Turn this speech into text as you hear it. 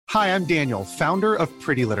Hi, I'm Daniel, founder of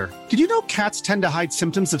Pretty Litter. Did you know cats tend to hide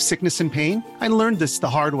symptoms of sickness and pain? I learned this the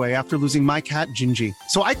hard way after losing my cat, Gingy.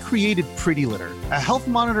 So I created Pretty Litter, a health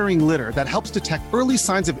monitoring litter that helps detect early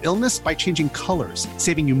signs of illness by changing colors,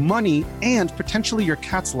 saving you money and potentially your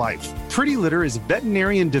cat's life. Pretty Litter is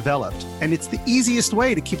veterinarian developed, and it's the easiest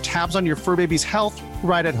way to keep tabs on your fur baby's health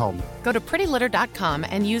right at home. Go to prettylitter.com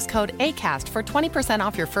and use code ACAST for 20%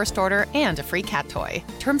 off your first order and a free cat toy.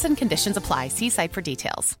 Terms and conditions apply. See site for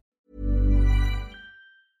details.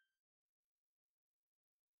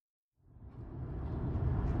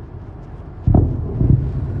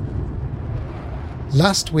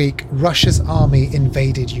 Last week, Russia's army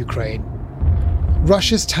invaded Ukraine.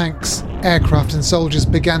 Russia's tanks, aircraft and soldiers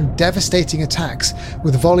began devastating attacks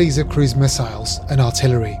with volleys of cruise missiles and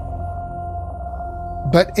artillery.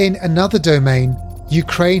 But in another domain,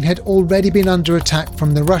 Ukraine had already been under attack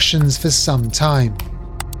from the Russians for some time.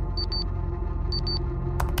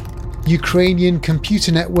 Ukrainian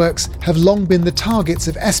computer networks have long been the targets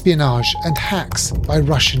of espionage and hacks by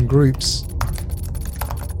Russian groups.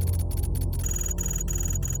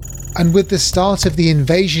 And with the start of the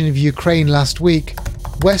invasion of Ukraine last week,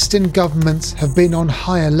 Western governments have been on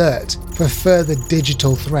high alert for further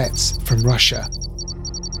digital threats from Russia.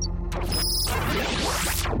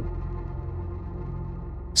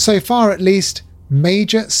 So far at least,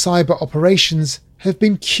 major cyber operations have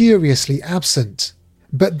been curiously absent.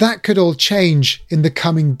 But that could all change in the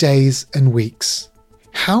coming days and weeks.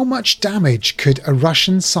 How much damage could a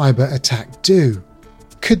Russian cyber attack do?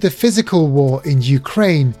 Could the physical war in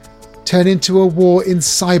Ukraine turn into a war in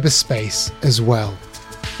cyberspace as well?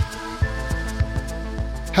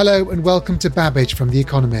 Hello and welcome to Babbage from The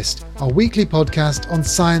Economist, our weekly podcast on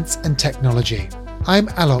science and technology. I'm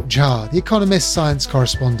Alok Jha, The Economist science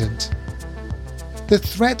correspondent. The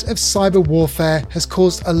threat of cyber warfare has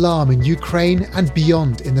caused alarm in Ukraine and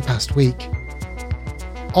beyond in the past week.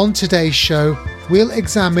 On today's show, we'll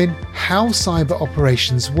examine how cyber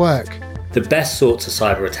operations work. The best sorts of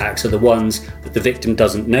cyber attacks are the ones that the victim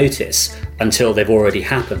doesn't notice until they've already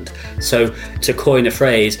happened. So, to coin a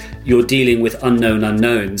phrase, you're dealing with unknown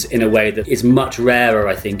unknowns in a way that is much rarer,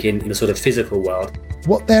 I think, in the sort of physical world.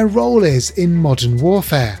 What their role is in modern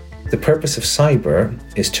warfare. The purpose of cyber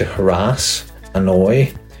is to harass,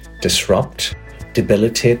 annoy, disrupt,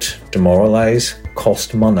 debilitate, demoralise,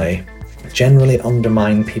 cost money, generally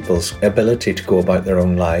undermine people's ability to go about their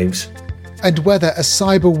own lives. And whether a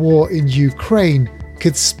cyber war in Ukraine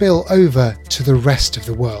could spill over to the rest of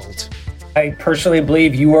the world. I personally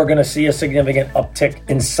believe you are going to see a significant uptick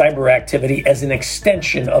in cyber activity as an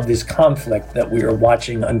extension of this conflict that we are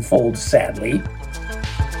watching unfold, sadly.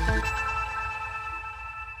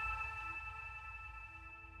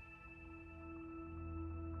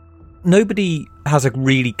 Nobody has a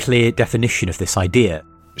really clear definition of this idea.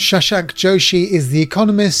 Shashank Joshi is The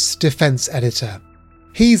Economist's defence editor.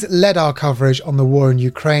 He's led our coverage on the war in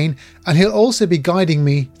Ukraine, and he'll also be guiding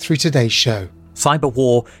me through today's show. Cyber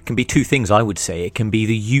war can be two things, I would say. It can be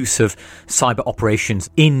the use of cyber operations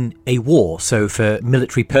in a war, so for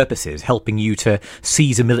military purposes, helping you to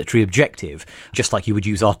seize a military objective, just like you would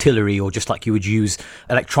use artillery or just like you would use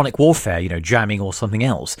electronic warfare, jamming or something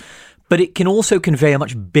else. But it can also convey a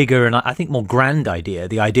much bigger and I think more grand idea,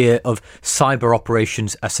 the idea of cyber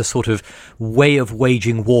operations as a sort of way of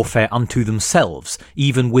waging warfare unto themselves,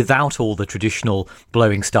 even without all the traditional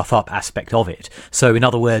blowing stuff up aspect of it. So in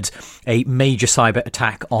other words, a major cyber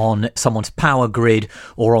attack on someone's power grid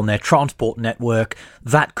or on their transport network,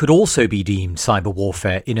 that could also be deemed cyber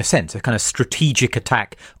warfare in a sense, a kind of strategic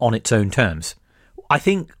attack on its own terms. I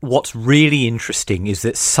think what's really interesting is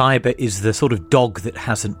that cyber is the sort of dog that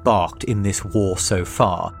hasn't barked in this war so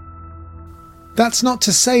far. That's not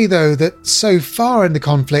to say, though, that so far in the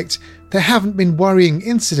conflict, there haven't been worrying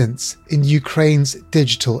incidents in Ukraine's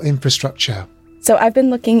digital infrastructure. So I've been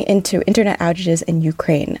looking into internet outages in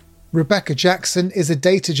Ukraine. Rebecca Jackson is a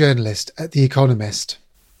data journalist at The Economist.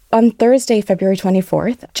 On Thursday, February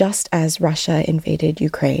 24th, just as Russia invaded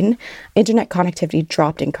Ukraine, internet connectivity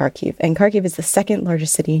dropped in Kharkiv. And Kharkiv is the second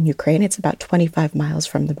largest city in Ukraine. It's about 25 miles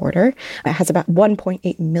from the border. It has about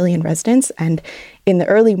 1.8 million residents. And in the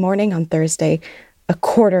early morning on Thursday, a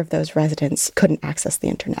quarter of those residents couldn't access the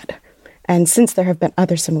internet. And since there have been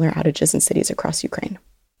other similar outages in cities across Ukraine.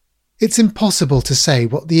 It's impossible to say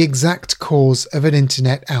what the exact cause of an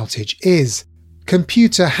internet outage is.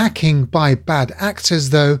 Computer hacking by bad actors,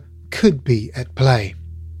 though, could be at play.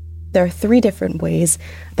 There are three different ways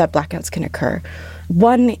that blackouts can occur.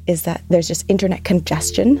 One is that there's just internet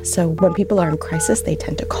congestion. So when people are in crisis, they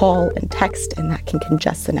tend to call and text, and that can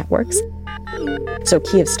congest the networks. So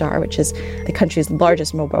Kyivstar, which is the country's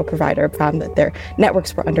largest mobile provider, found that their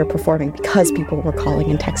networks were underperforming because people were calling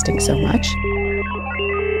and texting so much.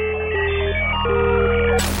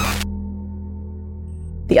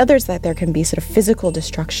 The other is that there can be sort of physical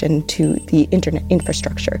destruction to the internet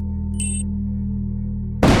infrastructure.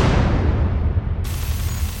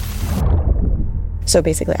 So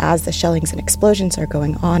basically, as the shellings and explosions are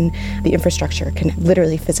going on, the infrastructure can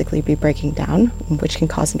literally physically be breaking down, which can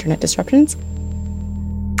cause internet disruptions.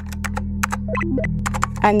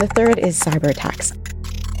 And the third is cyber attacks.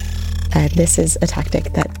 And this is a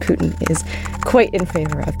tactic that Putin is quite in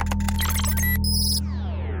favor of.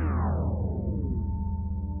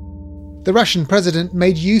 The Russian president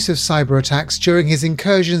made use of cyber attacks during his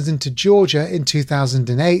incursions into Georgia in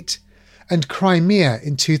 2008 and Crimea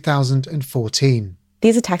in 2014.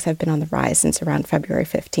 These attacks have been on the rise since around February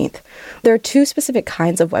 15th. There are two specific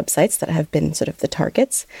kinds of websites that have been sort of the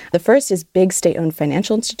targets. The first is big state-owned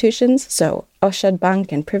financial institutions, so Oshad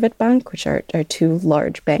Bank and Privatbank, which are two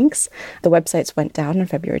large banks. The websites went down on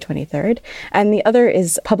February 23rd. And the other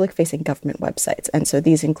is public-facing government websites. And so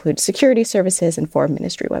these include security services and foreign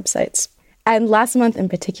ministry websites. And last month in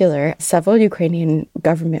particular, several Ukrainian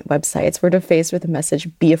government websites were faced with the message,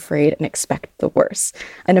 be afraid and expect the worst.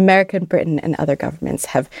 And America, Britain, and other governments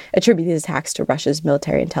have attributed these attacks to Russia's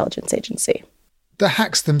military intelligence agency. The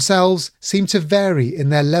hacks themselves seem to vary in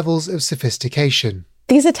their levels of sophistication.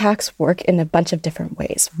 These attacks work in a bunch of different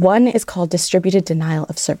ways. One is called distributed denial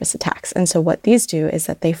of service attacks. And so what these do is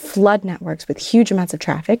that they flood networks with huge amounts of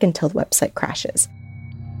traffic until the website crashes.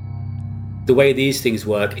 The way these things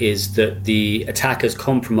work is that the attackers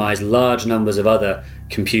compromise large numbers of other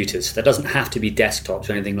computers. That doesn't have to be desktops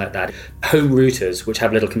or anything like that. Home routers, which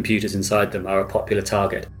have little computers inside them, are a popular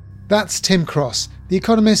target. That's Tim Cross, The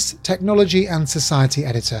Economist's technology and society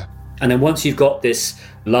editor. And then once you've got this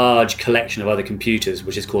large collection of other computers,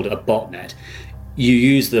 which is called a botnet, you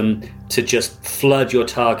use them to just flood your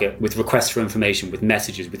target with requests for information, with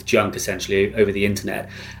messages, with junk essentially over the internet.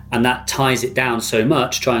 And that ties it down so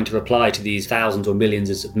much, trying to reply to these thousands or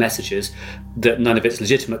millions of messages, that none of its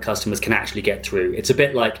legitimate customers can actually get through. It's a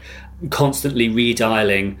bit like constantly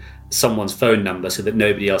redialing someone's phone number so that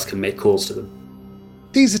nobody else can make calls to them.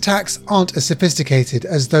 These attacks aren't as sophisticated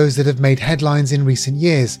as those that have made headlines in recent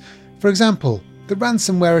years. For example, the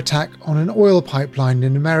ransomware attack on an oil pipeline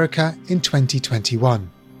in America in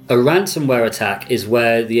 2021. A ransomware attack is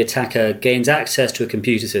where the attacker gains access to a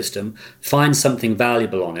computer system, finds something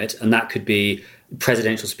valuable on it, and that could be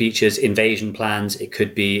presidential speeches, invasion plans, it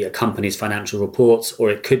could be a company's financial reports, or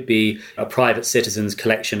it could be a private citizen's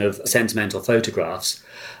collection of sentimental photographs.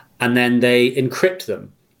 And then they encrypt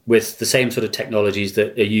them with the same sort of technologies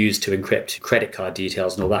that are used to encrypt credit card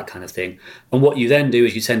details and all that kind of thing. And what you then do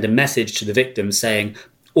is you send a message to the victim saying,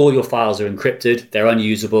 all your files are encrypted, they're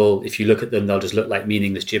unusable. If you look at them, they'll just look like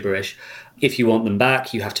meaningless gibberish. If you want them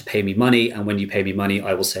back, you have to pay me money. And when you pay me money,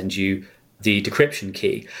 I will send you the decryption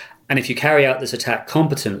key. And if you carry out this attack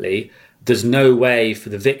competently, there's no way for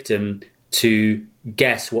the victim to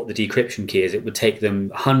guess what the decryption key is. It would take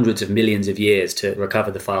them hundreds of millions of years to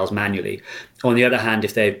recover the files manually. On the other hand,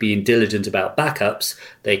 if they've been diligent about backups,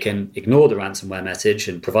 they can ignore the ransomware message,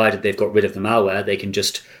 and provided they've got rid of the malware, they can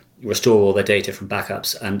just restore all their data from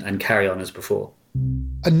backups and carry on as before.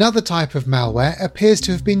 Another type of malware appears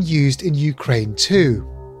to have been used in Ukraine too.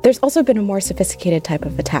 There's also been a more sophisticated type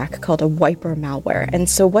of attack called a wiper malware. And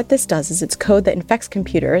so what this does is it's code that infects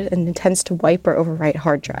computers and intends to wipe or overwrite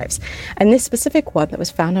hard drives. And this specific one that was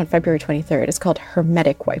found on February 23rd is called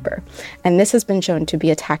Hermetic Wiper. And this has been shown to be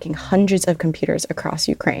attacking hundreds of computers across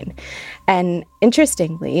Ukraine. And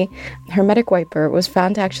interestingly, Hermetic Wiper was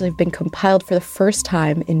found to actually have been compiled for the first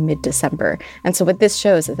time in mid-December. And so what this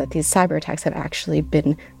shows is that these cyber attacks have actually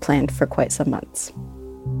been planned for quite some months.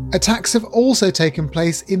 Attacks have also taken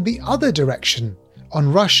place in the other direction,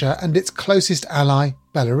 on Russia and its closest ally,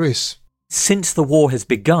 Belarus. Since the war has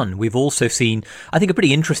begun, we've also seen, I think, a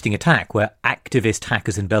pretty interesting attack where activist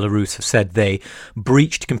hackers in Belarus have said they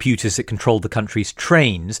breached computers that controlled the country's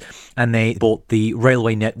trains, and they brought the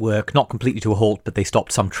railway network not completely to a halt, but they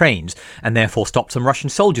stopped some trains and therefore stopped some Russian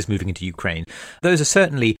soldiers moving into Ukraine. Those are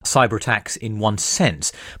certainly cyber attacks in one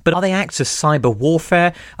sense, but are they acts of cyber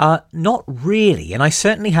warfare? Not really, and I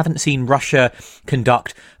certainly haven't seen Russia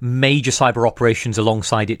conduct major cyber operations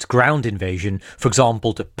alongside its ground invasion, for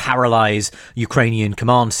example, to paralyze Ukrainian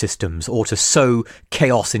command systems or to sow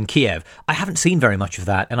chaos in Kiev. I haven't seen very much of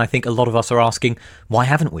that, and I think a lot of us are asking, why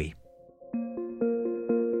haven't we?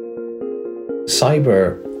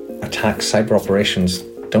 Cyber attacks, cyber operations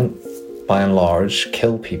don't, by and large,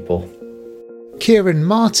 kill people. Kieran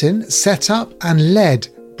Martin set up and led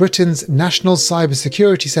Britain's National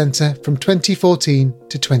Cybersecurity Centre from 2014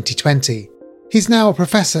 to 2020. He's now a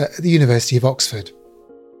professor at the University of Oxford.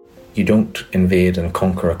 You don't invade and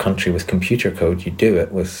conquer a country with computer code, you do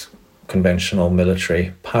it with conventional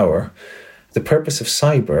military power. The purpose of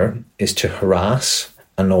cyber is to harass,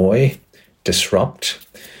 annoy, disrupt,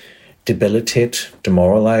 debilitate,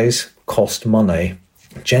 demoralise, cost money,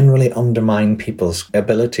 generally undermine people's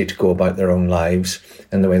ability to go about their own lives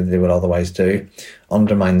in the way that they would otherwise do,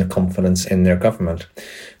 undermine the confidence in their government.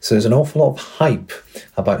 So there's an awful lot of hype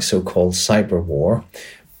about so-called cyber war,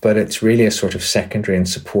 but it's really a sort of secondary and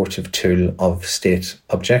supportive tool of state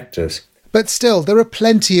objectives. But still, there are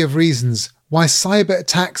plenty of reasons why cyber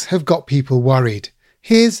attacks have got people worried.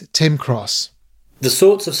 Here's Tim Cross. The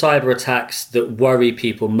sorts of cyber attacks that worry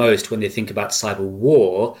people most when they think about cyber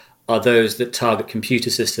war are those that target computer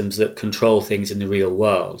systems that control things in the real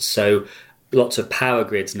world. So lots of power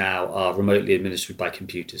grids now are remotely administered by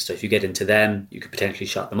computers. So if you get into them, you could potentially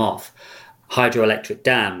shut them off. Hydroelectric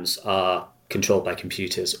dams are controlled by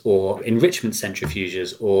computers, or enrichment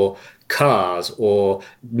centrifuges, or cars, or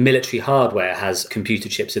military hardware has computer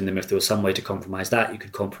chips in them. If there was some way to compromise that, you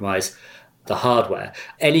could compromise the hardware.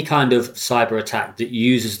 Any kind of cyber attack that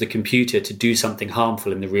uses the computer to do something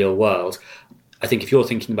harmful in the real world, I think if you're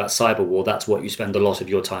thinking about cyber war, that's what you spend a lot of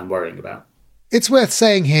your time worrying about. It's worth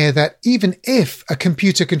saying here that even if a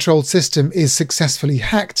computer-controlled system is successfully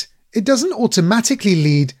hacked, it doesn't automatically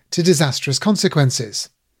lead to disastrous consequences.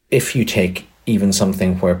 If you take even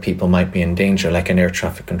something where people might be in danger, like an air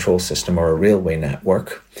traffic control system or a railway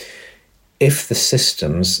network, if the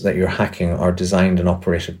systems that you're hacking are designed and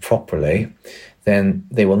operated properly, then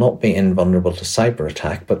they will not be invulnerable to cyber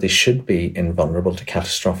attack, but they should be invulnerable to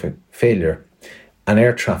catastrophic failure. An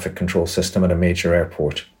air traffic control system at a major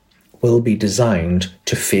airport will be designed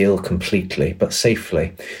to fail completely, but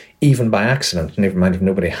safely, even by accident, never mind if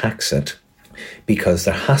nobody hacks it, because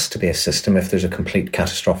there has to be a system, if there's a complete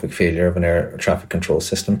catastrophic failure of an air traffic control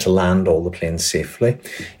system, to land all the planes safely.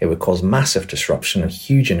 It would cause massive disruption and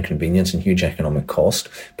huge inconvenience and huge economic cost,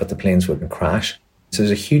 but the planes wouldn't crash. So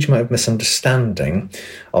there's a huge amount of misunderstanding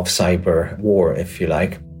of cyber war, if you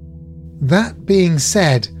like. That being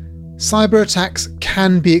said, cyber attacks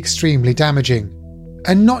can be extremely damaging,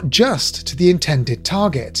 and not just to the intended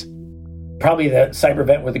target. Probably the cyber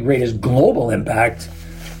event with the greatest global impact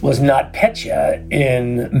was NotPetya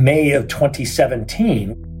in May of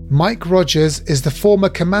 2017. Mike Rogers is the former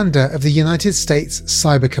commander of the United States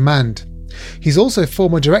Cyber Command. He's also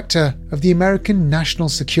former director of the American National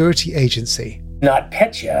Security Agency.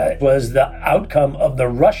 NotPetya was the outcome of the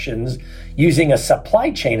Russians using a supply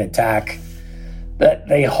chain attack that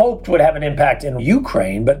they hoped would have an impact in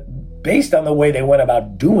Ukraine, but based on the way they went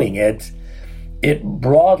about doing it, it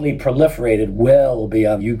broadly proliferated well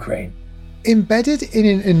beyond Ukraine. Embedded in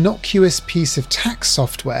an innocuous piece of tax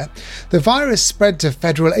software, the virus spread to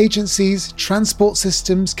federal agencies, transport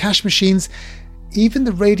systems, cash machines, even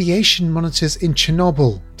the radiation monitors in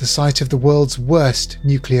Chernobyl, the site of the world's worst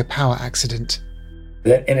nuclear power accident.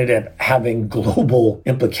 That ended up having global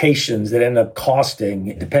implications that ended up costing,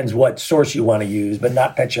 it depends what source you want to use, but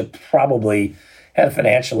NotPetya probably had a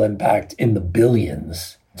financial impact in the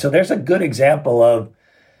billions. So there's a good example of,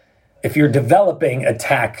 if you're developing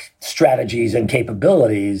attack strategies and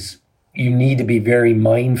capabilities, you need to be very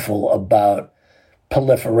mindful about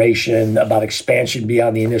proliferation, about expansion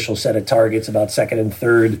beyond the initial set of targets, about second and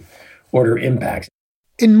third order impacts.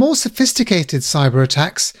 In more sophisticated cyber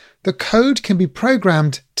attacks, the code can be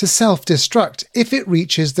programmed to self-destruct if it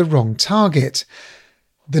reaches the wrong target.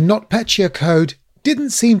 The NotPetya code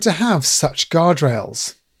didn't seem to have such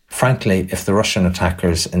guardrails. Frankly, if the Russian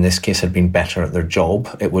attackers in this case had been better at their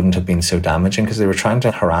job, it wouldn't have been so damaging, because they were trying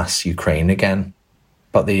to harass Ukraine again,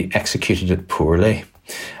 but they executed it poorly.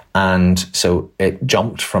 And so it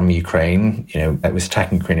jumped from Ukraine, it was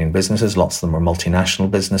attacking Ukrainian businesses. Lots of them were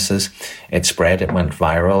multinational businesses. It spread, it went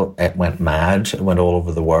viral, it went mad, it went all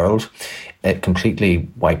over the world. It completely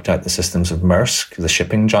wiped out the systems of Maersk, the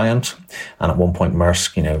shipping giant. And at one point,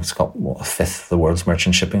 Maersk, it's got a fifth of the world's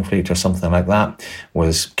merchant shipping fleet or something like that,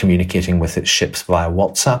 was communicating with its ships via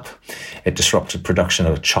WhatsApp. It disrupted production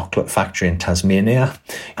at a chocolate factory in Tasmania.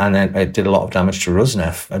 And then it did a lot of damage to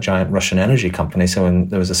Rosneft, a giant Russian energy company. So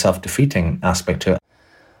there was a self-defeating aspect to it.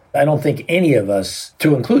 I don't think any of us,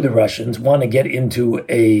 to include the Russians, want to get into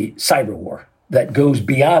a cyber war that goes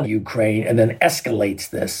beyond Ukraine and then escalates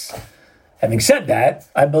this. Having said that,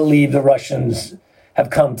 I believe the Russians have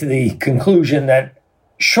come to the conclusion that,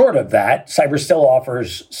 short of that, cyber still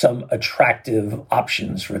offers some attractive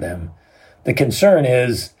options for them. The concern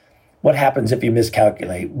is What happens if you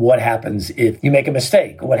miscalculate? What happens if you make a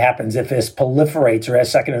mistake? What happens if this proliferates or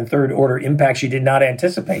has second and third order impacts you did not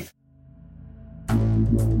anticipate?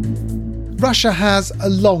 Russia has a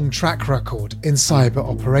long track record in cyber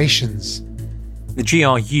operations. The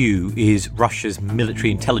GRU is Russia's military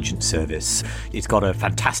intelligence service. It's got a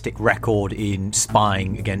fantastic record in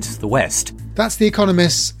spying against the West. That's The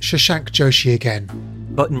Economist's Shashank Joshi again.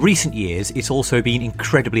 But in recent years, it's also been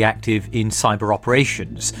incredibly active in cyber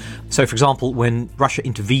operations. So, for example, when Russia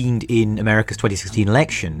intervened in America's 2016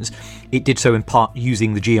 elections, it did so in part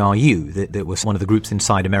using the GRU, that was one of the groups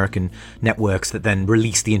inside American networks that then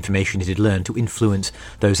released the information it had learned to influence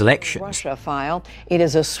those elections. Russia file. It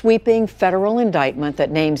is a sweeping federal indictment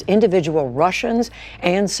that names individual Russians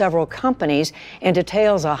and several companies and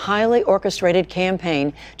details a highly orchestrated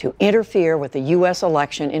campaign to interfere with the U.S.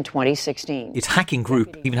 election in 2016. Its hacking group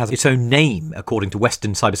even has its own name, according to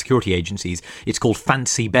Western cybersecurity agencies. It's called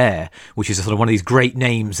Fancy Bear, which is sort of one of these great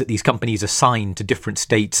names that these companies assign to different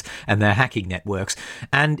states and their hacking networks.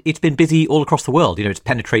 And it's been busy all across the world. You know, it's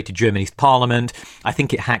penetrated Germany's parliament. I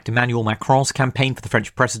think it hacked Emmanuel Macron's campaign for the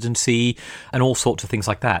French presidency and all sorts of things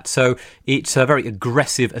like that. So it's a very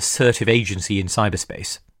aggressive, assertive agency in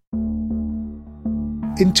cyberspace.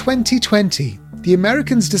 In 2020, the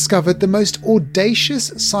Americans discovered the most audacious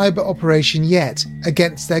cyber operation yet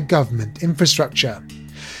against their government infrastructure.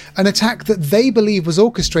 An attack that they believe was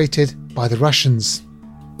orchestrated by the Russians.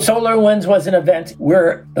 SolarWinds was an event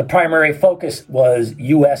where the primary focus was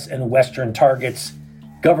U.S. and Western targets,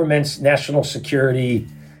 governments, national security,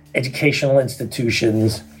 educational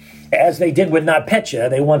institutions. As they did with NotPetya,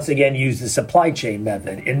 they once again used the supply chain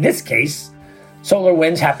method. In this case,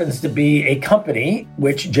 SolarWinds happens to be a company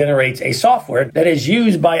which generates a software that is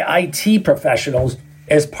used by IT professionals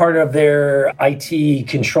as part of their IT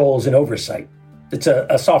controls and oversight. It's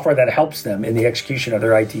a software that helps them in the execution of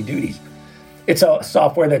their IT duties. It's a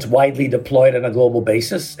software that's widely deployed on a global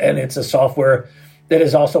basis, and it's a software that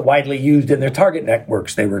is also widely used in their target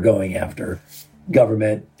networks they were going after,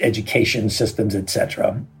 government, education systems,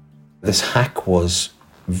 etc. This hack was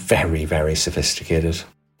very, very sophisticated.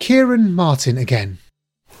 Kieran Martin again.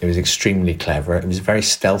 It was extremely clever. It was very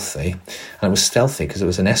stealthy. And it was stealthy because it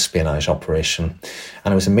was an espionage operation.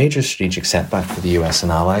 And it was a major strategic setback for the US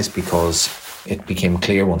and allies because it became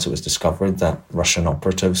clear once it was discovered that Russian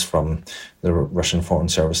operatives from the Russian Foreign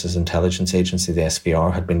Services Intelligence Agency, the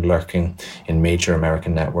SVR, had been lurking in major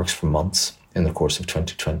American networks for months in the course of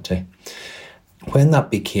 2020. When that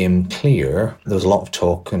became clear, there was a lot of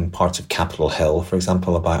talk in parts of Capitol Hill, for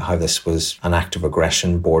example, about how this was an act of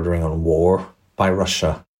aggression bordering on war by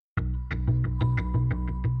Russia.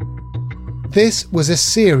 This was a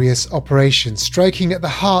serious operation striking at the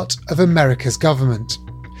heart of America's government.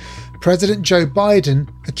 President Joe Biden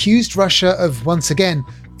accused Russia of, once again,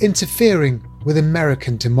 interfering with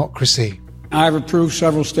American democracy. I've approved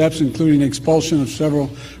several steps, including the expulsion of several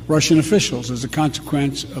Russian officials as a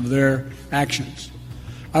consequence of their actions.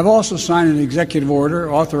 I've also signed an executive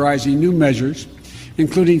order authorizing new measures,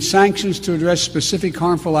 including sanctions to address specific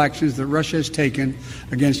harmful actions that Russia has taken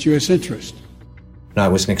against U.S. interests. Now,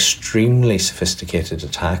 it was an extremely sophisticated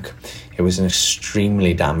attack. It was an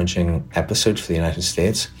extremely damaging episode for the United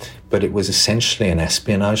States, but it was essentially an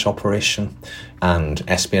espionage operation, and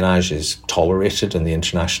espionage is tolerated in the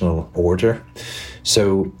international order.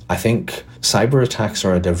 So I think cyber attacks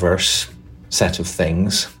are a diverse set of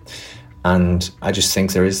things, and I just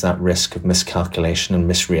think there is that risk of miscalculation and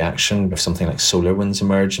misreaction. If something like SolarWinds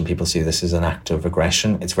emerge and people see this as an act of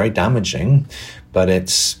aggression, it's very damaging, but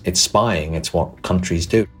it's spying. It's what countries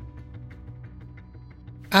do.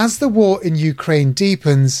 As the war in Ukraine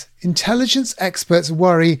deepens, intelligence experts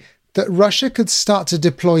worry that Russia could start to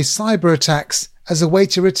deploy cyber attacks as a way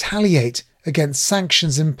to retaliate against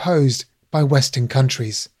sanctions imposed by Western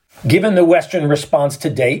countries. Given the Western response to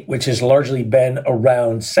date, which has largely been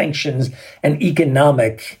around sanctions and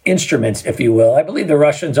economic instruments, if you will, I believe the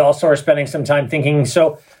Russians also are spending some time thinking,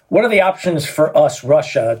 so what are the options for us,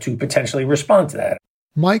 Russia, to potentially respond to that?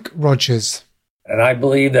 Mike Rogers. And I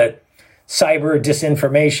believe that cyber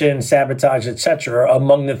disinformation, sabotage, etc., are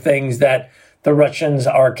among the things that the Russians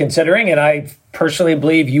are considering. And I personally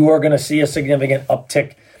believe you are going to see a significant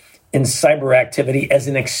uptick in cyber activity as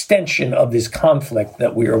an extension of this conflict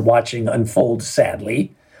that we are watching unfold,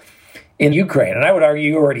 sadly, in Ukraine. And I would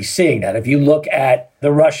argue you're already seeing that. If you look at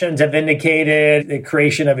the Russians have indicated the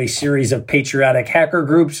creation of a series of patriotic hacker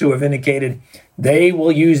groups who have indicated they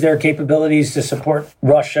will use their capabilities to support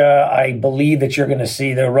Russia. I believe that you're going to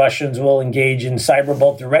see the Russians will engage in cyber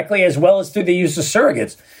both directly as well as through the use of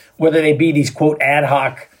surrogates, whether they be these, quote, ad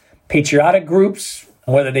hoc patriotic groups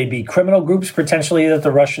whether they be criminal groups potentially that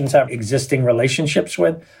the Russians have existing relationships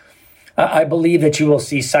with. I believe that you will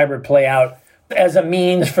see cyber play out as a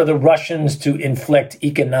means for the Russians to inflict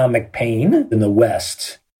economic pain in the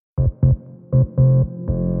West.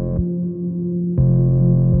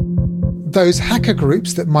 Those hacker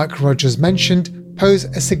groups that Mike Rogers mentioned pose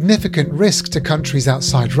a significant risk to countries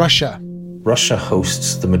outside Russia. Russia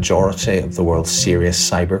hosts the majority of the world's serious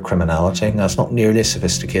cyber criminality. Now, it's not nearly as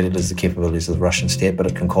sophisticated as the capabilities of the Russian state, but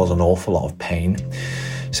it can cause an awful lot of pain.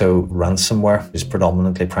 So ransomware is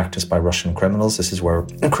predominantly practiced by Russian criminals. This is where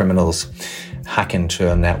criminals hack into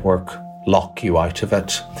a network, lock you out of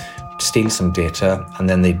it, steal some data, and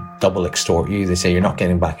then they double extort you. They say you're not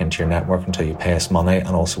getting back into your network until you pay us money, and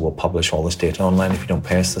also we'll publish all this data online if you don't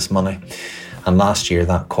pay us this money. And last year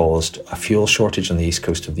that caused a fuel shortage on the east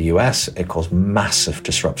coast of the US. It caused massive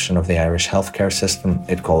disruption of the Irish healthcare system.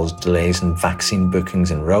 It caused delays in vaccine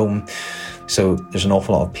bookings in Rome. So there's an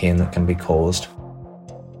awful lot of pain that can be caused.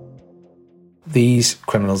 These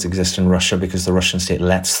criminals exist in Russia because the Russian state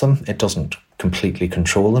lets them. It doesn't completely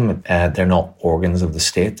control them. They're not organs of the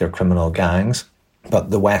state. They're criminal gangs.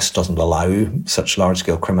 But the West doesn't allow such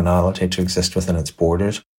large-scale criminality to exist within its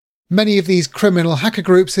borders. Many of these criminal hacker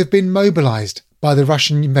groups have been mobilised by the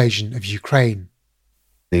Russian invasion of Ukraine.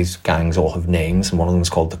 These gangs all have names, and one of them is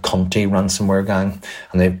called the Conti ransomware gang,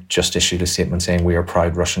 and they've just issued a statement saying we are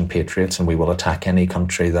proud Russian patriots and we will attack any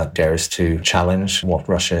country that dares to challenge what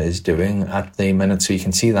Russia is doing at the minute. So you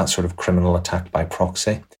can see that sort of criminal attack by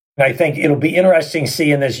proxy. I think it'll be interesting to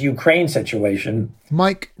see in this Ukraine situation,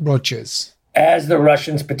 Mike Rogers, as the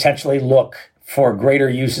Russians potentially look for greater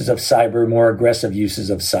uses of cyber, more aggressive uses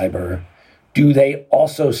of cyber, do they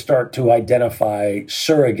also start to identify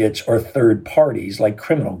surrogates or third parties like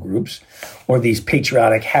criminal groups or these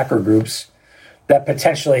patriotic hacker groups that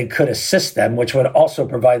potentially could assist them, which would also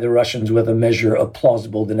provide the Russians with a measure of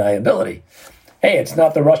plausible deniability? Hey, it's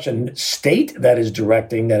not the Russian state that is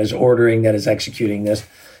directing, that is ordering, that is executing this.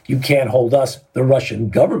 You can't hold us, the Russian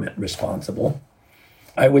government, responsible.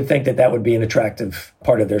 I would think that that would be an attractive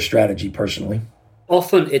part of their strategy, personally.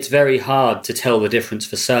 Often it's very hard to tell the difference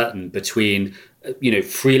for certain between,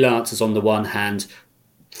 freelancers on the one hand,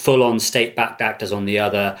 full-on state-backed actors on the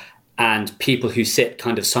other, and people who sit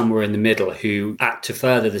kind of somewhere in the middle, who act to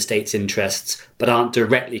further the state's interests, but aren't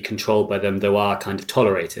directly controlled by them, though are kind of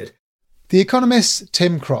tolerated. The Economist's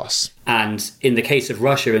Tim Cross. And in the case of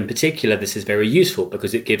Russia in particular, this is very useful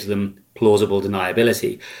because it gives them plausible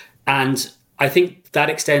deniability. And I think that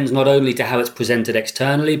extends not only to how it's presented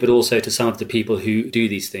externally, but also to some of the people who do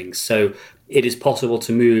these things. So it is possible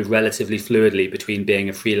to move relatively fluidly between being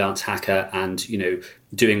a freelance hacker and,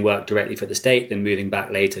 doing work directly for the state, then moving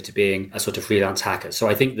back later to being a sort of freelance hacker. So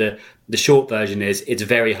I think the short version is it's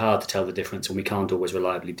very hard to tell the difference and we can't always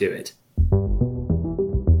reliably do it.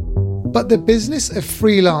 But the business of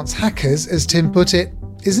freelance hackers, as Tim put it,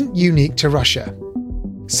 isn't unique to Russia.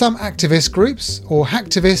 Some activist groups, or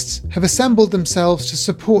hacktivists, have assembled themselves to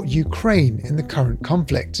support Ukraine in the current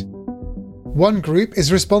conflict. One group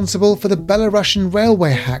is responsible for the Belarusian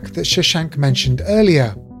railway hack that Shashank mentioned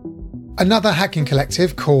earlier. Another hacking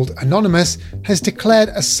collective called Anonymous has declared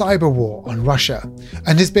a cyber war on Russia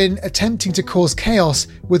and has been attempting to cause chaos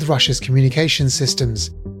with Russia's communication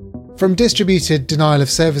systems. From distributed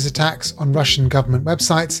denial-of-service attacks on Russian government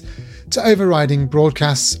websites to overriding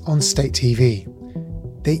broadcasts on state TV.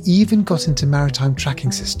 They even got into maritime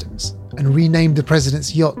tracking systems and renamed the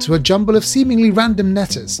president's yacht to a jumble of seemingly random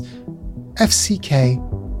letters, FCK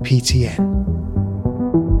PTN.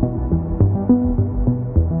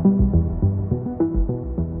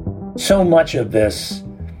 So much of this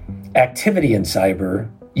activity in cyber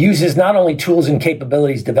uses not only tools and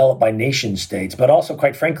capabilities developed by nation states, but also,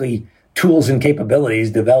 quite frankly, tools and capabilities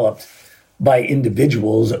developed by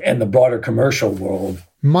individuals and the broader commercial world.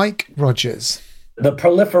 Mike Rogers. The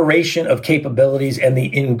proliferation of capabilities and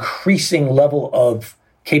the increasing level of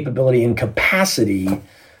capability and capacity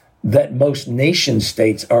that most nation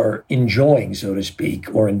states are enjoying, so to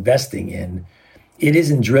speak, or investing in, it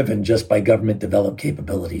isn't driven just by government-developed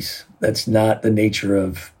capabilities. That's not the nature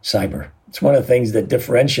of cyber. It's one of the things that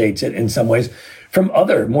differentiates it in some ways from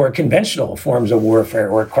other more conventional forms of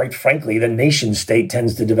warfare, where, quite frankly, the nation state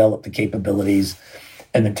tends to develop the capabilities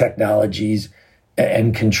and the technologies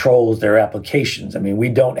and controls their applications. I mean, we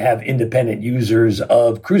don't have independent users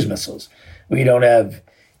of cruise missiles. We don't have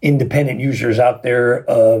independent users out there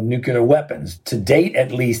of nuclear weapons. To date,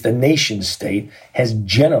 at least, the nation state has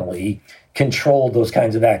generally controlled those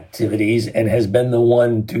kinds of activities and has been the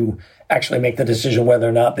one to actually make the decision whether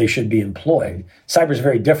or not they should be employed. Cyber is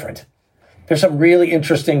very different. there's some really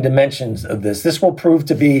interesting dimensions of this. This will prove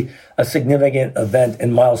to be a significant event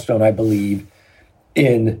and milestone, I believe,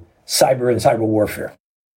 in cyber and cyber warfare.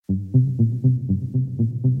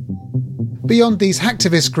 Beyond these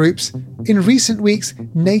hacktivist groups, in recent weeks,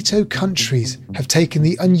 NATO countries have taken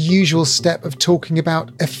the unusual step of talking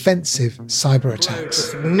about offensive cyber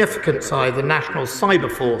attacks. The significant side, the National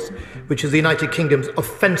Cyber Force, which is the United Kingdom's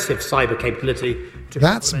offensive cyber capability.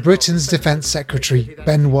 That's Britain's Defence Secretary,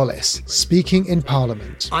 Ben Wallace, speaking in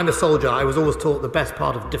Parliament. I'm a soldier. I was always taught the best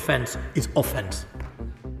part of defence is offence.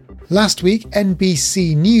 Last week,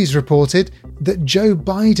 NBC News reported that Joe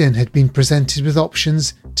Biden had been presented with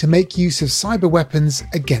options to make use of cyber weapons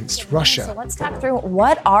against Russia. So let's talk through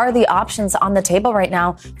what are the options on the table right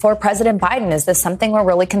now for President Biden. Is this something we're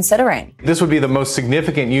really considering? This would be the most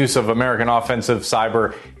significant use of American offensive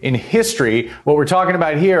cyber in history. What we're talking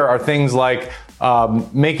about here are things like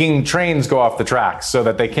making trains go off the tracks so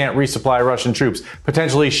that they can't resupply Russian troops,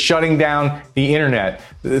 potentially shutting down the internet,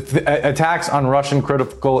 attacks on Russian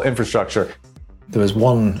critical infrastructure. There was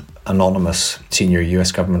one anonymous senior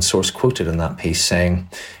US government source quoted in that piece saying,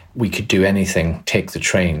 we could do anything, take the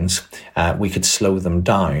trains, we could slow them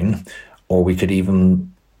down, or we could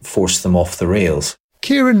even force them off the rails.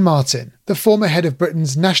 Kieran Martin, the former head of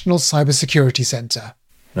Britain's National Cybersecurity Centre.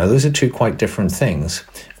 Now, those are two quite different things.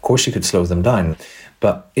 Of course, you could slow them down,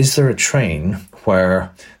 but is there a train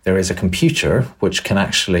where there is a computer which can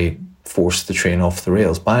actually force the train off the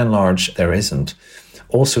rails? By and large, there isn't.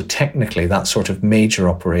 Also, technically, that sort of major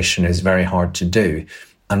operation is very hard to do.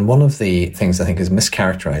 And one of the things I think is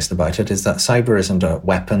mischaracterized about it is that cyber isn't a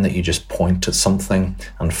weapon that you just point at something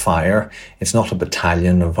and fire. It's not a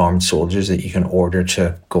battalion of armed soldiers that you can order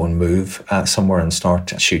to go and move somewhere and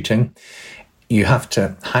start shooting. You have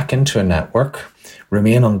to hack into a network,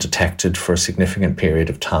 remain undetected for a significant period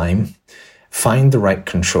of time, find the right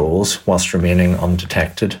controls whilst remaining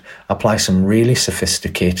undetected, apply some really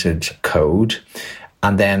sophisticated code,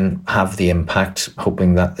 and then have the impact,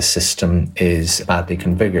 hoping that the system is badly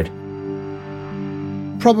configured.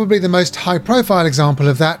 Probably the most high-profile example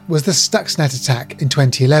of that was the Stuxnet attack in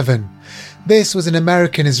 2011. This was an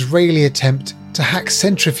American-Israeli attempt to hack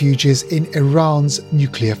centrifuges in Iran's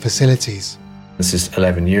nuclear facilities. This is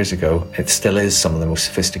 11 years ago. It still is some of the most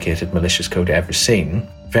sophisticated malicious code ever seen.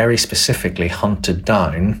 Very specifically hunted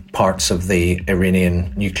down parts of the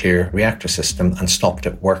Iranian nuclear reactor system and stopped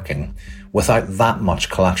it working without that much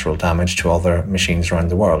collateral damage to other machines around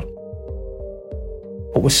the world.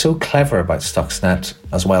 What was so clever about Stuxnet,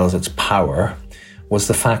 as well as its power, was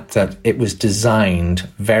the fact that it was designed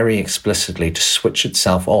very explicitly to switch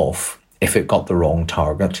itself off if it got the wrong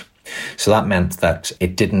target. So that meant that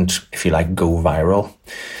it didn't, if you like, go viral.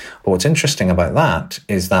 But what's interesting about that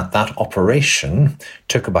is that that operation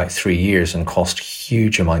took about 3 years and cost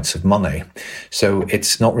huge amounts of money. So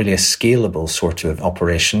it's not really a scalable sort of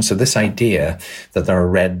operation. So this idea that there are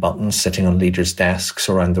red buttons sitting on leaders' desks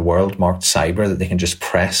around the world marked cyber that they can just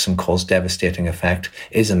press and cause devastating effect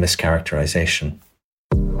is a mischaracterization.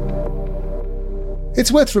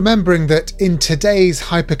 It's worth remembering that in today's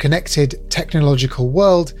hyper-connected technological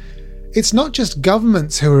world, it's not just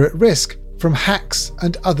governments who are at risk from hacks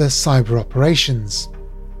and other cyber operations.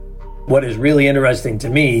 What is really interesting to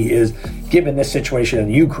me is, given this situation in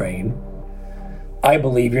Ukraine, I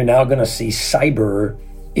believe you're now going to see cyber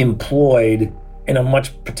employed in a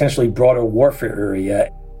much potentially broader warfare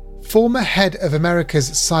area. Former head of America's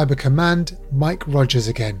Cyber Command, Mike Rogers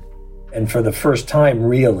again. And for the first time,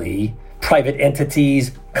 really, private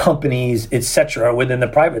entities, companies, etc., within the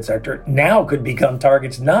private sector now could become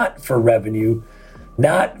targets not for revenue,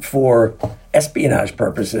 not for espionage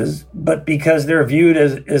purposes, but because they're viewed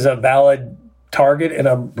as a valid target in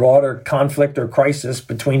a broader conflict or crisis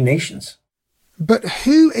between nations. But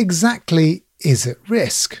who exactly is at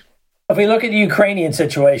risk? If we look at the Ukrainian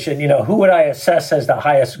situation, who would I assess as the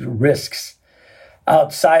highest risks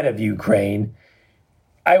outside of Ukraine?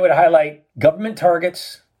 I would highlight government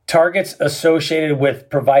targets associated with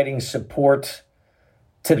providing support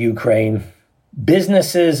to Ukraine,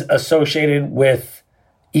 businesses associated with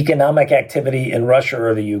economic activity in Russia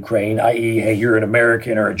or the Ukraine, i.e., hey, you're an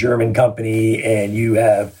American or a German company and you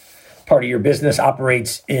have part of your business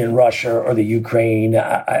operates in Russia or the Ukraine,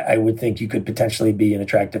 I would think you could potentially be an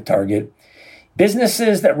attractive target.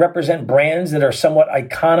 Businesses that represent brands that are somewhat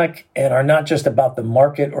iconic and are not just about the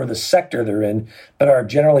market or the sector they're in, but are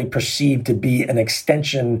generally perceived to be an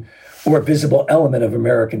extension or a visible element of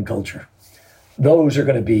American culture. Those are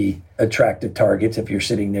going to be attractive targets if you're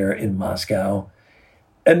sitting there in Moscow.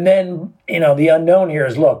 And then, the unknown here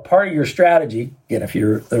is, look, part of your strategy, if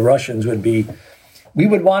you're the Russians, would be, we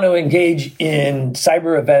would want to engage in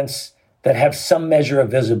cyber events that have some measure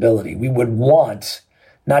of visibility. We would want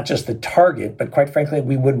not just the target, but quite frankly,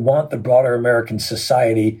 we would want the broader American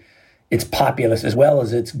society, its populace, as well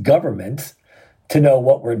as its government, to know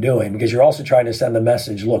what we're doing, because you're also trying to send the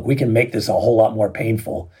message, look, we can make this a whole lot more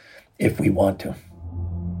painful if we want to.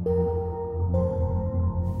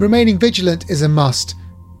 Remaining vigilant is a must,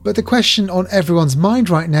 but the question on everyone's mind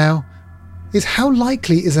right now is how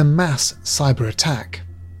likely is a mass cyber attack?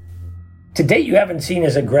 To date, you haven't seen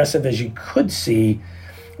as aggressive as you could see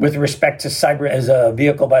with respect to cyber as a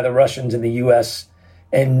vehicle by the Russians and the US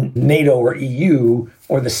and NATO or EU,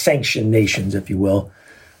 or the sanctioned nations, if you will,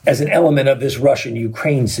 as an element of this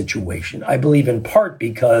Russian-Ukraine situation. I believe in part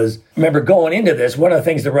because, remember, going into this, one of the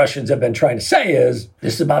things the Russians have been trying to say is,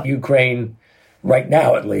 this is about Ukraine right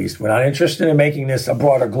now, at least. We're not interested in making this a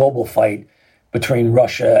broader global fight between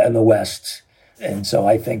Russia and the West. And so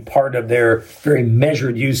I think part of their very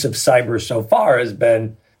measured use of cyber so far has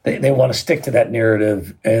been they want to stick to that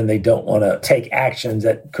narrative, and they don't want to take actions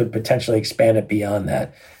that could potentially expand it beyond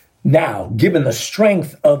that. Now, given the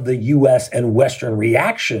strength of the U.S. and Western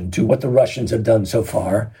reaction to what the Russians have done so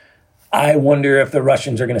far, I wonder if the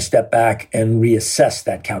Russians are going to step back and reassess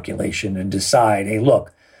that calculation and decide, hey,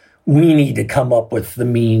 look, we need to come up with the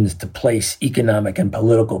means to place economic and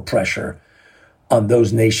political pressure on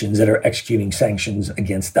those nations that are executing sanctions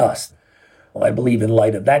against us. Well, I believe in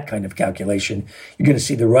light of that kind of calculation, you're going to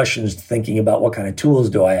see the Russians thinking about what kind of tools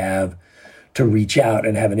do I have to reach out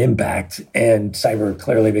and have an impact. And cyber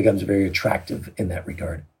clearly becomes very attractive in that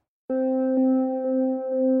regard.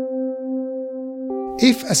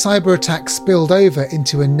 If a cyber attack spilled over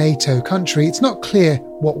into a NATO country, it's not clear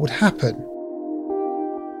what would happen.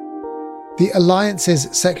 The Alliance's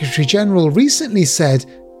Secretary General recently said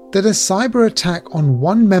that a cyber attack on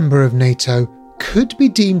one member of NATO could be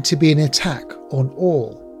deemed to be an attack on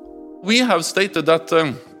all. We have stated that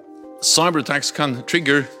cyber attacks can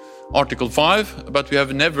trigger Article 5, but we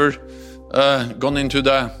have never gone into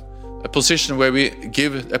a position where we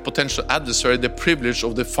give a potential adversary the privilege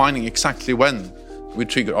of defining exactly when we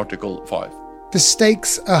trigger Article 5. The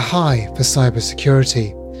stakes are high for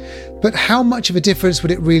cybersecurity, but how much of a difference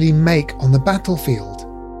would it really make on the battlefield?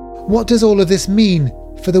 What does all of this mean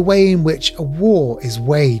for the way in which a war is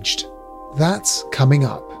waged? That's coming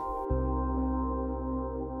up.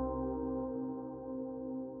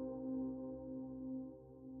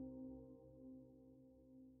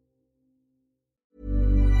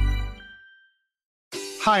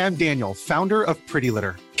 Hi, I'm Daniel, founder of Pretty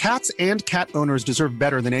Litter. Cats and cat owners deserve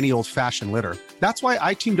better than any old-fashioned litter. That's why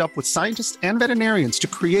I teamed up with scientists and veterinarians to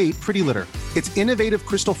create Pretty Litter. Its innovative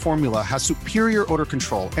crystal formula has superior odor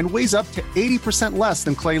control and weighs up to 80% less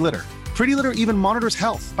than clay litter. Pretty Litter even monitors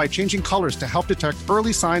health by changing colors to help detect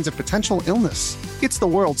early signs of potential illness. It's the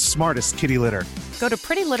world's smartest kitty litter. Go to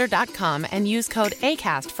prettylitter.com and use code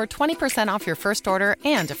ACAST for 20% off your first order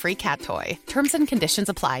and a free cat toy. Terms and conditions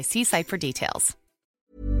apply. See site for details.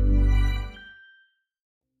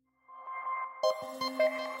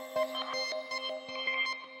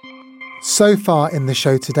 So far in the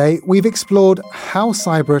show today, we've explored how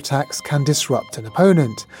cyber attacks can disrupt an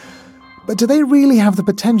opponent. But do they really have the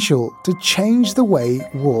potential to change the way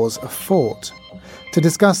wars are fought? To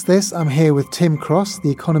discuss this, I'm here with Tim Cross,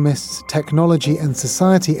 The Economist's technology and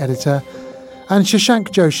society editor, and Shashank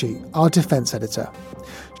Joshi, our defence editor.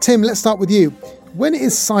 Tim, let's start with you. When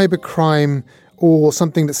is cybercrime, or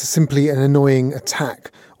something that's simply an annoying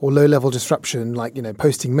attack or low-level disruption, like,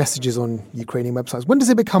 posting messages on Ukrainian websites, when does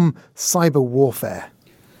it become cyber warfare?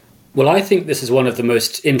 Well, I think this is one of the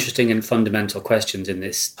most interesting and fundamental questions in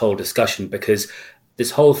this whole discussion, because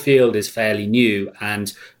this whole field is fairly new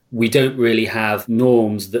and we don't really have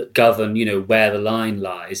norms that govern, where the line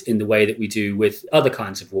lies in the way that we do with other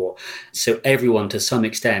kinds of war. So everyone, to some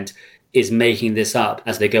extent, is making this up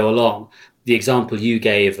as they go along. The example you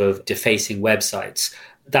gave of defacing websites,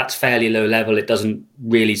 that's fairly low level. It doesn't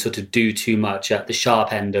really sort of do too much at the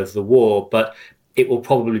sharp end of the war, but it will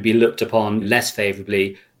probably be looked upon less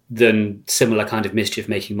favourably than similar kind of mischief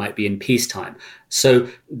making might be in peacetime. So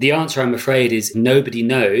the answer, I'm afraid, is nobody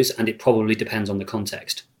knows, and it probably depends on the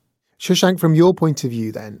context. Shashank, from your point of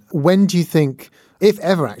view then, when do you think, if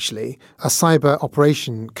ever actually, a cyber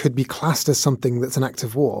operation could be classed as something that's an act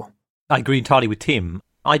of war? I agree entirely with Tim.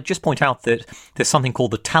 I'd just point out that there's something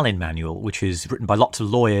called the Tallinn Manual, which is written by lots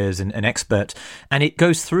of lawyers and experts, and it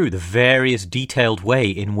goes through the various detailed way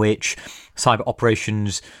in which cyber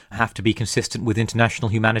operations have to be consistent with international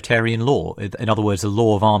humanitarian law. In other words, the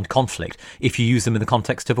law of armed conflict, if you use them in the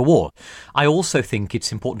context of a war. I also think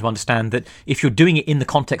it's important to understand that if you're doing it in the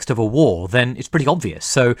context of a war, then it's pretty obvious.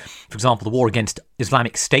 So, for example, the war against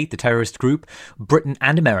Islamic State, the terrorist group, Britain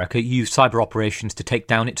and America used cyber operations to take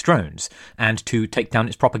down its drones and to take down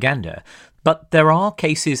its propaganda. But there are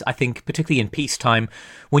cases, I think, particularly in peacetime,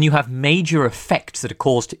 when you have major effects that are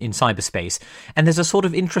caused in cyberspace, and there's a sort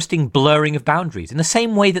of interesting blurring of boundaries, in the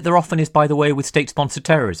same way that there often is, by the way, with state-sponsored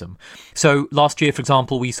terrorism. So last year, for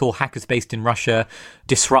example, we saw hackers based in Russia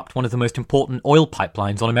disrupt one of the most important oil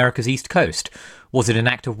pipelines on America's east coast. Was it an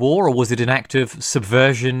act of war, or was it an act of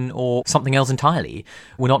subversion, or something else entirely?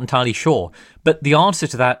 We're not entirely sure. But the answer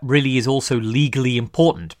to that really is also legally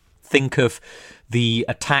important. Think of the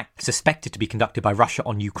attack suspected to be conducted by Russia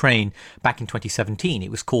on Ukraine back in 2017.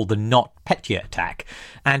 It was called the NotPetya attack,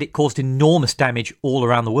 and it caused enormous damage all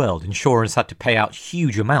around the world. Insurers had to pay out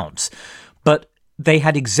huge amounts. But they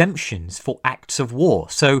had exemptions for acts of war.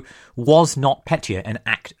 So was NotPetya an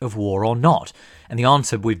act of war or not? And the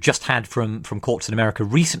answer we've just had from courts in America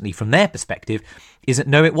recently, from their perspective, is that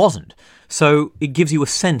no, it wasn't. So it gives you a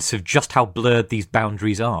sense of just how blurred these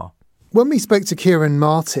boundaries are. When we spoke to Kieran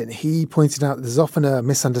Martin, he pointed out that there's often a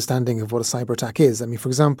misunderstanding of what a cyber attack is. I mean, for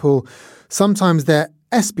example, sometimes they're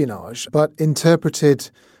espionage, but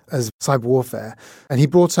interpreted as cyber warfare. And he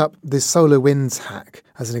brought up this SolarWinds hack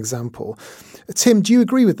as an example. Tim, do you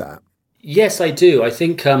agree with that? Yes, I do. I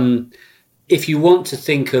think if you want to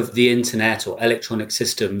think of the internet or electronic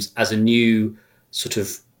systems as a new sort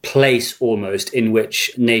of place almost in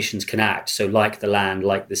which nations can act, so like the land,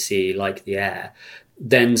 like the sea, like the air,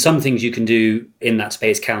 then some things you can do in that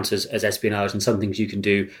space count as espionage, and some things you can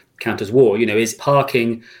do count as war. You know, is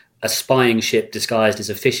parking a spying ship disguised as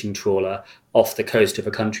a fishing trawler off the coast of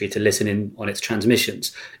a country to listen in on its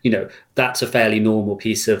transmissions? You know, that's a fairly normal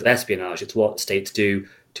piece of espionage. It's what states do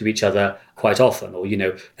to each other quite often. Or, you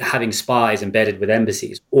know, having spies embedded with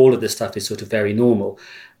embassies. All of this stuff is sort of very normal.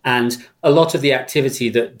 And a lot of the activity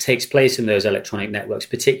that takes place in those electronic networks,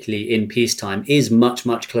 particularly in peacetime, is much,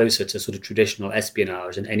 much closer to sort of traditional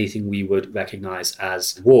espionage and anything we would recognise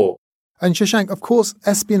as war. And Shashank, of course,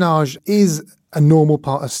 espionage is a normal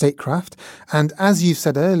part of statecraft. And as you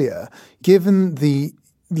said earlier, given the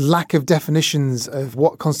lack of definitions of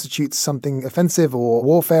what constitutes something offensive or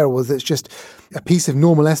warfare, or whether it's just a piece of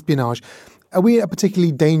normal espionage, are we at a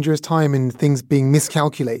particularly dangerous time in things being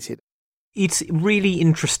miscalculated? It's really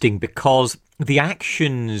interesting because the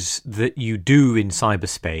actions that you do in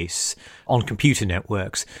cyberspace on computer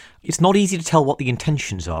networks, it's not easy to tell what the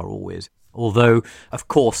intentions are always. Although, of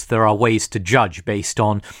course, there are ways to judge based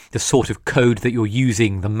on the sort of code that you're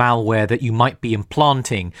using, the malware that you might be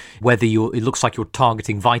implanting, whether it looks like you're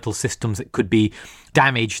targeting vital systems that could be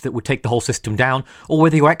damaged that would take the whole system down, or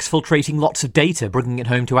whether you're exfiltrating lots of data, bringing it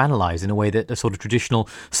home to analyze in a way that a sort of traditional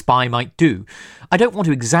spy might do. I don't want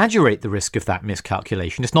to exaggerate the risk of that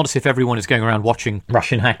miscalculation. It's not as if everyone is going around watching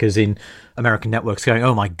Russian hackers in American networks going,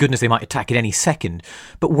 oh my goodness, they might attack at any second.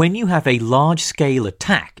 But when you have a large-scale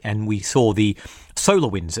attack, and we saw the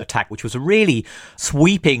SolarWinds attack, which was a really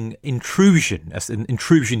sweeping intrusion,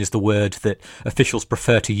 intrusion is the word that officials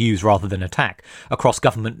prefer to use rather than attack, across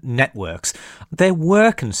government networks, there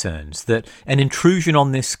were concerns that an intrusion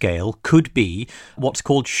on this scale could be what's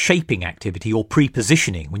called shaping activity or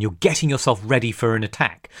pre-positioning, when you're getting yourself ready for an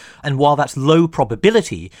attack. And while that's low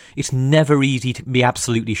probability, it's never easy to be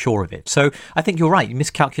absolutely sure of it. So I think you're right,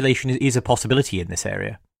 miscalculation is a possibility in this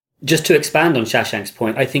area. Just to expand on Shashank's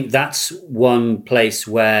point, I think that's one place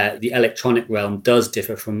where the electronic realm does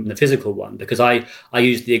differ from the physical one, because I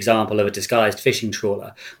used the example of a disguised fishing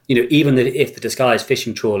trawler. You know, even if the disguised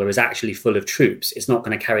fishing trawler is actually full of troops, it's not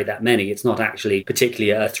going to carry that many. It's not actually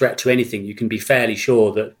particularly a threat to anything. You can be fairly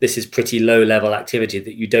sure that this is pretty low-level activity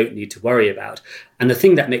that you don't need to worry about. And the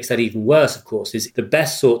thing that makes that even worse, of course, is the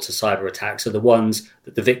best sorts of cyber attacks are the ones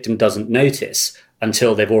that the victim doesn't notice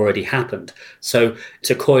until they've already happened. So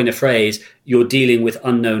to coin a phrase, you're dealing with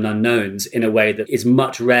unknown unknowns in a way that is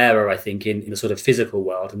much rarer, I think, in the sort of physical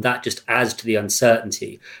world. And that just adds to the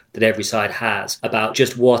uncertainty that every side has about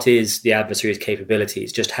just what is the adversary's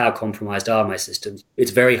capabilities, just how compromised are my systems.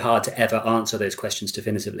 It's very hard to ever answer those questions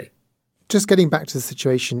definitively. Just getting back to the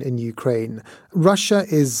situation in Ukraine, Russia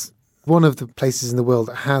is one of the places in the world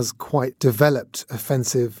that has quite developed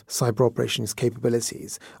offensive cyber operations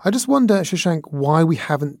capabilities. I just wonder, Shashank, why we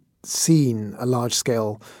haven't seen a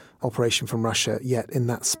large-scale operation from Russia yet in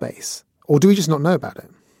that space. Or do we just not know about it?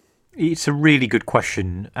 It's a really good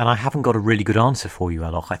question, and I haven't got a really good answer for you,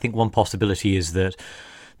 Alok. I think one possibility is that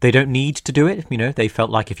They don't need to do it. They felt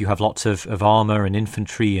like if you have lots of armour and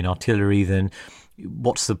infantry and artillery, then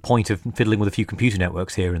what's the point of fiddling with a few computer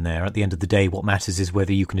networks here and there? At the end of the day, what matters is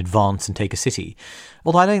whether you can advance and take a city.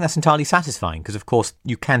 Although I don't think that's entirely satisfying, because of course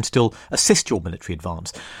you can still assist your military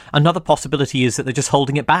advance. Another possibility is that they're just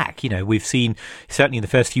holding it back. We've seen, certainly in the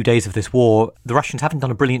first few days of this war, the Russians haven't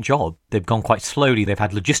done a brilliant job. They've gone quite slowly. They've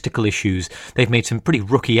had logistical issues. They've made some pretty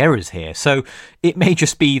rookie errors here. So it may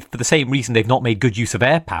just be for the same reason they've not made good use of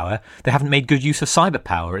air power, they haven't made good use of cyber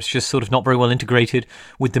power. It's just sort of not very well integrated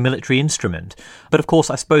with the military instrument. But of course,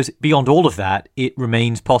 I suppose beyond all of that, it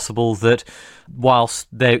remains possible that whilst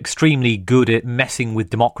they're extremely good at messing with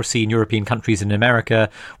democracy in European countries and America,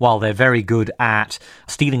 while they're very good at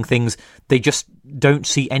stealing things, they just don't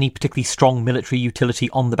see any particularly strong military utility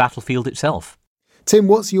on the battlefield itself. Tim,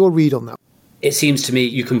 what's your read on that? It seems to me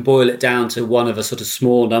you can boil it down to one of a sort of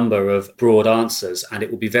small number of broad answers, and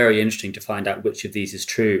it will be very interesting to find out which of these is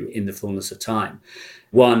true in the fullness of time.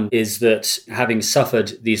 One is that having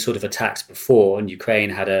suffered these sort of attacks before, and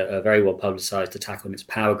Ukraine had a very well publicised attack on its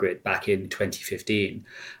power grid back in 2015,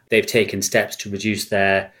 they've taken steps to reduce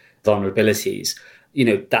their vulnerabilities.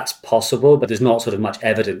 That's possible, but there's not sort of much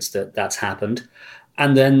evidence that that's happened.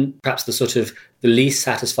 And then perhaps the least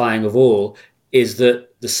satisfying of all is that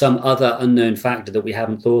there's some other unknown factor that we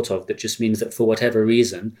haven't thought of that just means that for whatever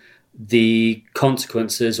reason, the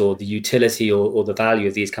consequences or the utility or the value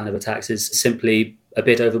of these kind of attacks is simply a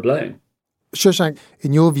bit overblown. Shashank,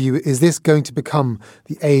 in your view, is this going to become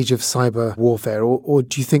the age of cyber warfare, or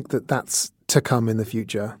do you think that that's to come in the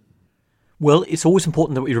future? Well, it's always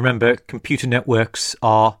important that we remember computer networks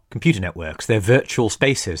are computer networks. They're virtual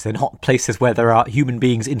spaces. They're not places where there are human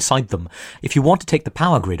beings inside them. If you want to take the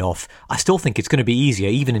power grid off, I still think it's going to be easier,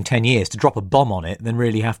 even in 10 years, to drop a bomb on it than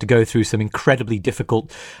really have to go through some incredibly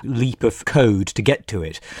difficult leap of code to get to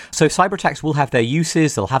it. So cyber attacks will have their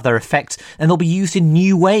uses, they'll have their effects, and they'll be used in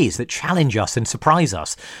new ways that challenge us and surprise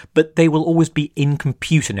us. But they will always be in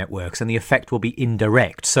computer networks, and the effect will be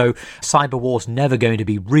indirect. So cyber war's never going to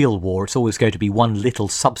be real war. It's always going to be one little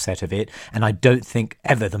subset of it, and I don't think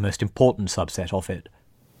ever the most important subset of it.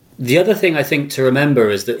 The other thing I think to remember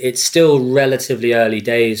is that it's still relatively early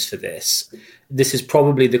days for this. This is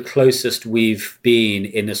probably the closest we've been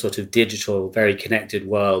in a sort of digital, very connected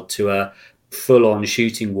world to a full-on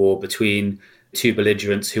shooting war between two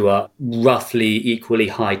belligerents who are roughly equally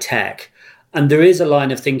high-tech. And there is a line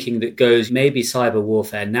of thinking that goes, maybe cyber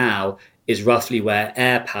warfare now is roughly where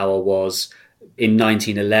air power was in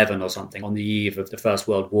 1911 or something, on the eve of the First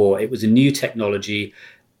World War. It was a new technology.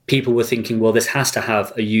 People were thinking, well, this has to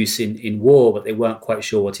have a use in war, but they weren't quite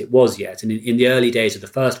sure what it was yet. And in the early days of the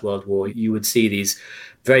First World War, you would see these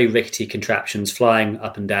very rickety contraptions flying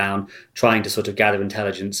up and down, trying to sort of gather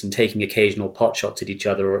intelligence and taking occasional pot shots at each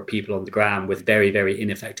other or at people on the ground with very, very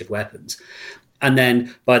ineffective weapons. And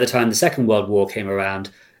then by the time the Second World War came around,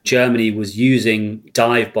 Germany was using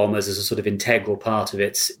dive bombers as a sort of integral part of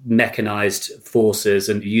its mechanized forces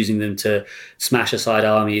and using them to smash aside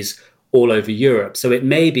armies all over Europe. So it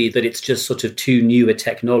may be that it's just sort of too new a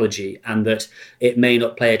technology and that it may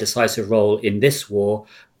not play a decisive role in this war,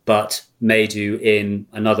 but may do in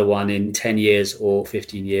another one in 10 years or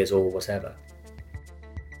 15 years or whatever.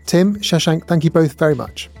 Tim, Shashank, thank you both very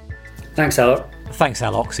much. Thanks, Alok. Thanks,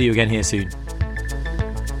 Alok. See you again here soon.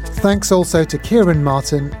 Thanks also to Kieran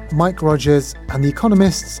Martin, Mike Rogers, and The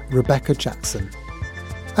Economist's Rebecca Jackson.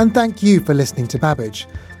 And thank you for listening to Babbage.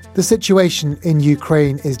 The situation in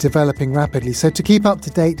Ukraine is developing rapidly, so to keep up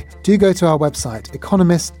to date, do go to our website,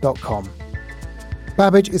 economist.com.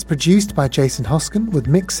 Babbage is produced by Jason Hoskin, with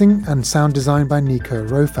mixing and sound design by Nico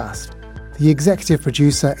Rofast. The executive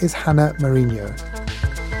producer is Hannah Mourinho.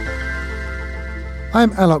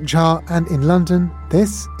 I'm Alok Jha, and in London,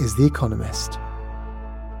 this is The Economist.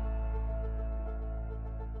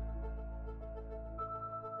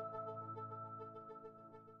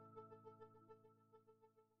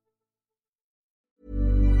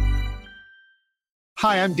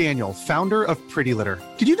 Hi, I'm Daniel, founder of Pretty Litter.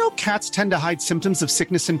 Did you know cats tend to hide symptoms of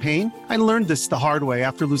sickness and pain? I learned this the hard way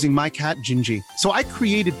after losing my cat, Gingy. So I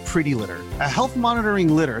created Pretty Litter, a health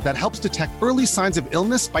monitoring litter that helps detect early signs of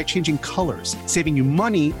illness by changing colors, saving you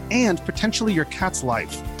money and potentially your cat's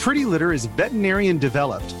life. Pretty Litter is veterinarian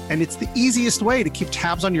developed, and it's the easiest way to keep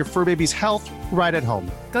tabs on your fur baby's health right at home.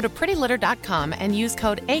 Go to prettylitter.com and use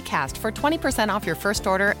code ACAST for 20% off your first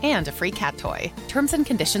order and a free cat toy. Terms and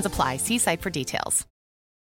conditions apply. See site for details.